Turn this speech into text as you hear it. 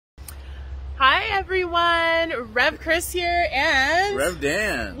Hi everyone, Rev Chris here and Rev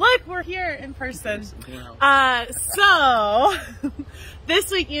Dan. Look, we're here in person. Wow. So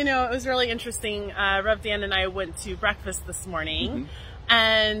this week, it was really interesting. Rev Dan and I went to breakfast this morning,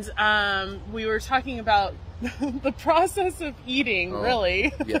 and we were talking about the process of eating.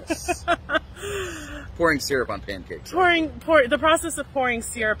 Really? Yes. Pouring syrup on pancakes. The process of pouring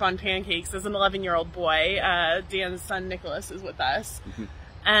syrup on pancakes. As an 11-year-old boy, Dan's son Nicholas is with us.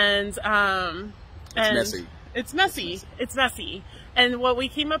 And It's messy. It's messy. It's messy. And what we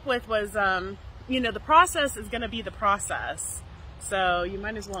came up with was, the process is going to be the process. So you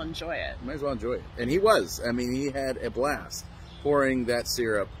might as well enjoy it. Might as well enjoy it. And he was. I mean, he had a blast pouring that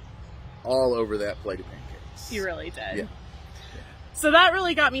syrup all over that plate of pancakes. He really did. Yeah. So that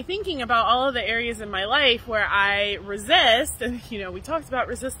really got me thinking about all of the areas in my life where I resist, and we talked about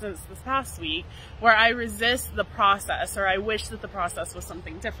resistance this past week, where I resist the process, or I wish that the process was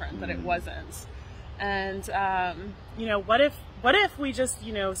something different, that it wasn't. And, what if we just,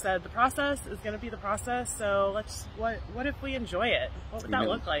 said the process is going to be the process, so what if we enjoy it? What would that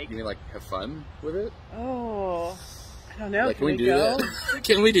look like? You mean like have fun with it? Oh, I don't know. Like, can we do go? that?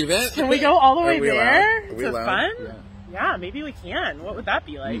 Can we do that? Can we go all the way Are we there allowed? Are we to allowed? fun? Yeah. Yeah, maybe we can. What would that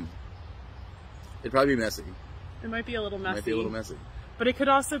be like? It'd probably be messy. It might be a little messy. It might be a little messy. But it could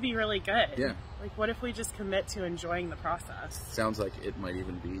also be really good. Yeah. Like, what if we just commit to enjoying the process? Sounds like it might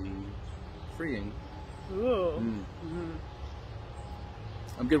even be freeing. Ooh.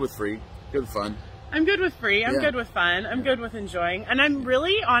 I'm good with free. Good with fun. I'm good with free. I'm Yeah. good with fun. I'm good with enjoying. And I'm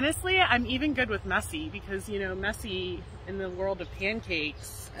really, honestly, I'm even good with messy because, messy in the world of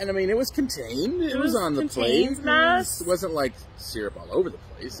pancakes. And I mean, it was contained. It was on the contained plate. mess. It wasn't like syrup all over the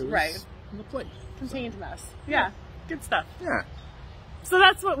place. It was Right. on the plate. Contained mess. Yeah. Good stuff. Yeah. So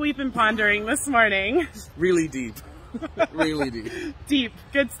that's what we've been pondering this morning. Really deep. Really deep. Deep.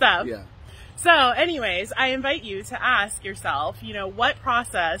 Good stuff. Yeah. So anyways, I invite you to ask yourself, what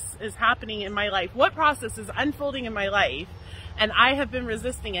process is happening in my life? What process is unfolding in my life? And I have been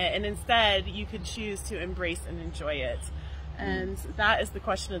resisting it, and instead you could choose to embrace and enjoy it. And that is the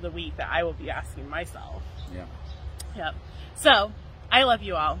question of the week that I will be asking myself. Yeah. Yep. So I love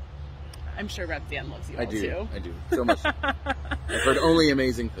you all. I'm sure Rev Dan loves you all too. I do. So much. I've heard only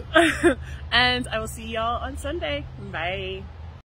amazing things. And I will see y'all on Sunday. Bye.